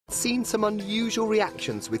seen some unusual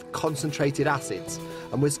reactions with concentrated acids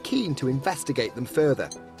and was keen to investigate them further.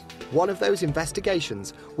 One of those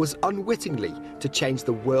investigations was unwittingly to change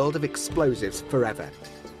the world of explosives forever.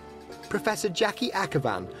 Professor Jackie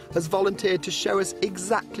Akhavan has volunteered to show us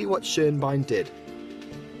exactly what Schoenbein did.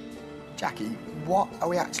 Jackie, what are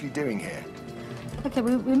we actually doing here? Okay,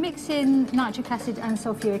 we're mixing nitric acid and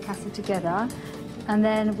sulfuric acid together, and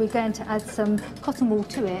then we're going to add some cotton wool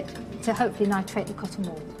to it to hopefully nitrate the cotton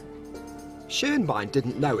wool. Schoenbein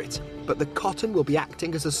didn't know it, but the cotton will be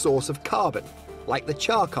acting as a source of carbon, like the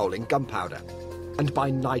charcoal in gunpowder. And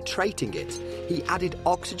by nitrating it, he added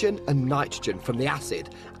oxygen and nitrogen from the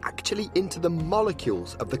acid actually into the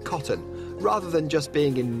molecules of the cotton, rather than just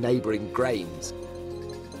being in neighbouring grains.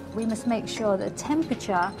 We must make sure that the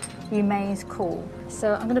temperature remains cool.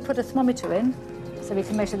 So I'm going to put a thermometer in so we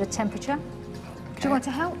can measure the temperature. Okay. Do you want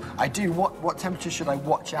to help? I do. What temperature should I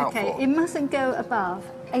watch out for? Okay, it mustn't go above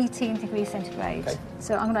 18 degrees centigrade. Okay.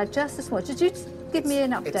 So I'm going to adjust this one. Did you give me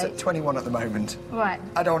an update? It's at 21 at the moment. Right.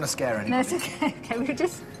 I don't want to scare anyone. No, it's okay. Okay,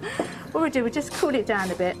 what we'll do, we'll just cool it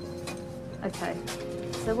down a bit. Okay.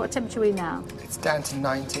 So what temperature are we now? It's down to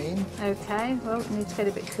 19. Okay, well, we need to get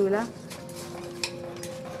a bit cooler.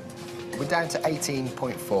 We're down to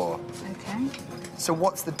 18.4. Okay. So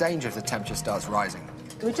what's the danger if the temperature starts rising?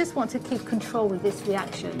 We just want to keep control with this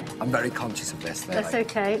reaction. I'm very conscious of this. That's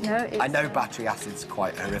okay. No, I know battery acid's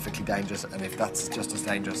quite horrifically dangerous, and if that's just as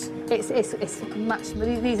dangerous... It's much...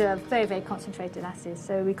 These are very, very concentrated acids,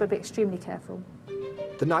 so we've got to be extremely careful.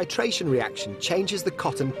 The nitration reaction changes the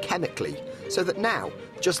cotton chemically, so that now,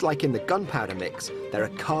 just like in the gunpowder mix, there are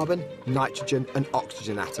carbon, nitrogen and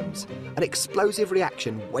oxygen atoms, an explosive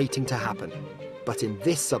reaction waiting to happen. But in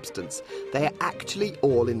this substance, they are actually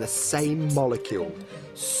all in the same molecule,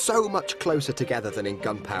 so much closer together than in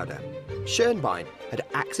gunpowder. Schoenbein had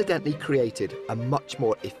accidentally created a much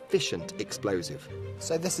more efficient explosive.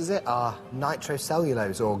 So this is it, our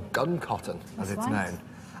nitrocellulose, or guncotton, as it's known.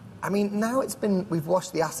 I mean, now we've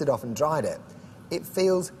washed the acid off and dried it, it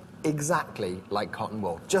feels exactly like cotton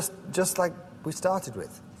wool, just like we started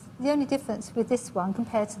with. The only difference with this one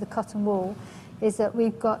compared to the cotton wool is that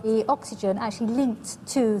we've got the oxygen actually linked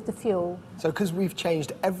to the fuel. So because we've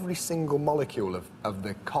changed every single molecule of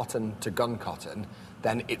the cotton to guncotton,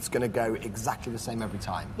 then it's going to go exactly the same every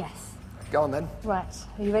time? Yes. Go on then. Right,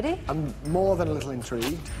 are you ready? I'm more than a little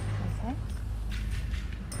intrigued. Okay.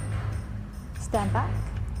 Stand back.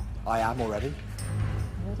 I am already.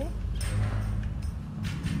 Ready?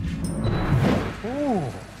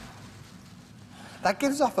 Ooh. That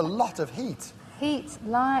gives off a lot of heat. Heat,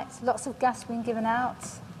 light, lots of gas being given out,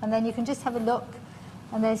 and then you can just have a look,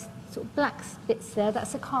 and there's sort of black bits there,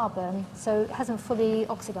 that's the carbon, so it hasn't fully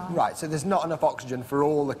oxidised. Right, so there's not enough oxygen for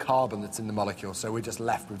all the carbon that's in the molecule, so we're just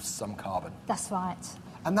left with some carbon. That's right.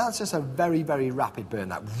 And that's just a very, very rapid burn,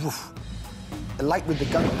 that woof. Like with the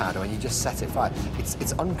gunpowder, when you just set it fire,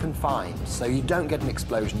 it's unconfined, so you don't get an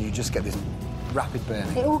explosion, you just get this rapid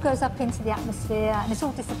burning. It all goes up into the atmosphere, and it's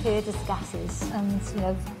all disappeared as gases, and, you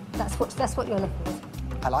know, that's what you're left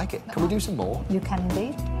with. I like it. Can we do some more? You can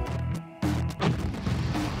indeed.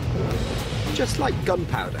 Just like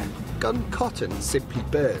gunpowder, guncotton simply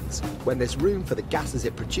burns when there's room for the gases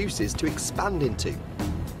it produces to expand into.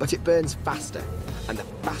 But it burns faster, and the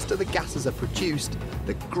faster the gases are produced,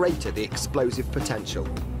 the greater the explosive potential.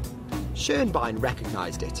 Schoenbein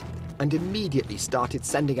recognised it and immediately started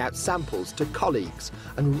sending out samples to colleagues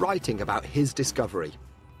and writing about his discovery.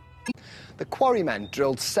 The quarrymen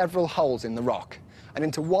drilled several holes in the rock, and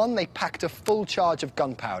into one they packed a full charge of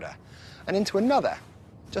gunpowder, and into another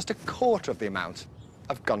just a quarter of the amount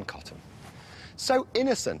of guncotton. So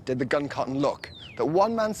innocent did the guncotton look that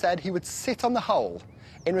one man said he would sit on the hole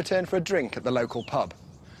in return for a drink at the local pub.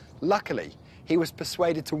 Luckily, he was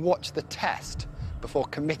persuaded to watch the test before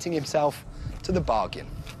committing himself to the bargain.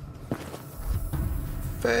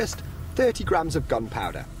 First, 30 grams of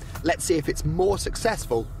gunpowder. Let's see if it's more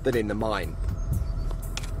successful than in the mine.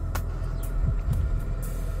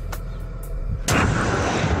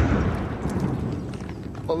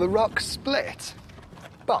 Well, the rock split,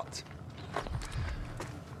 but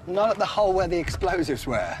not at the hole where the explosives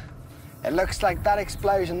were. It looks like that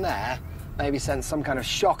explosion there maybe sent some kind of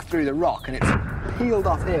shock through the rock, and it's peeled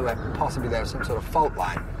off here where possibly there was some sort of fault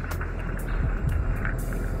line.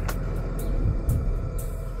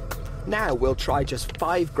 Now we'll try just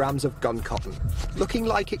 5 grams of guncotton, looking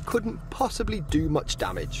like it couldn't possibly do much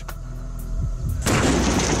damage.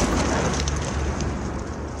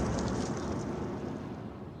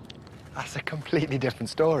 That's a completely different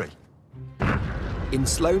story. In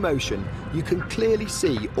slow motion, you can clearly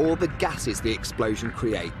see all the gases the explosion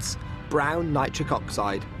creates: brown nitric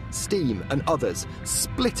oxide, steam and others,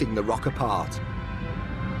 splitting the rock apart.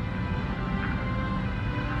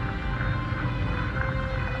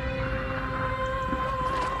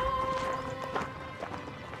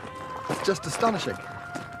 It's just astonishing.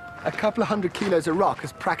 A couple of 100 kilos of rock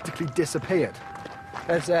has practically disappeared.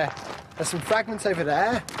 There's some fragments over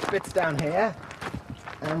there, bits down here,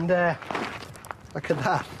 and look at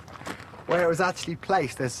that. Where it was actually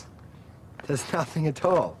placed, there's nothing at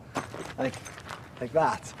all. Like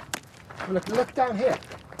that. Look down here.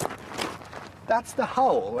 That's the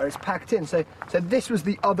hole where it's packed in. So this was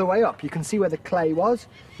the other way up. You can see where the clay was.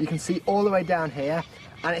 You can see all the way down here,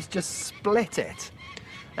 and it's just split it.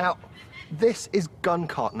 Now, this is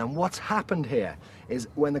Guncotton, and what's happened here is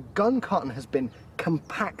when the Guncotton has been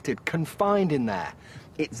compacted, confined in there,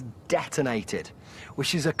 it's detonated,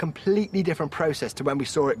 which is a completely different process to when we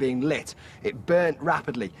saw it being lit. It burnt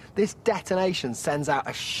rapidly. This detonation sends out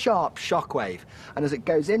a sharp shockwave, and as it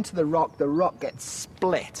goes into the rock gets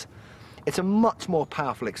split. It's a much more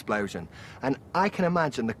powerful explosion, and I can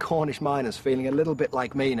imagine the Cornish miners feeling a little bit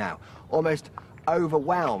like me now, almost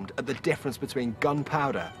overwhelmed at the difference between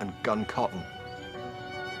gunpowder and Guncotton.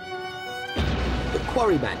 The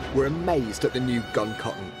quarrymen were amazed at the new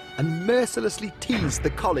Guncotton and mercilessly teased the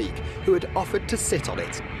colleague who had offered to sit on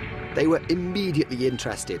it. They were immediately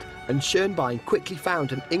interested, and Schoenbein quickly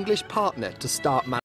found an English partner to start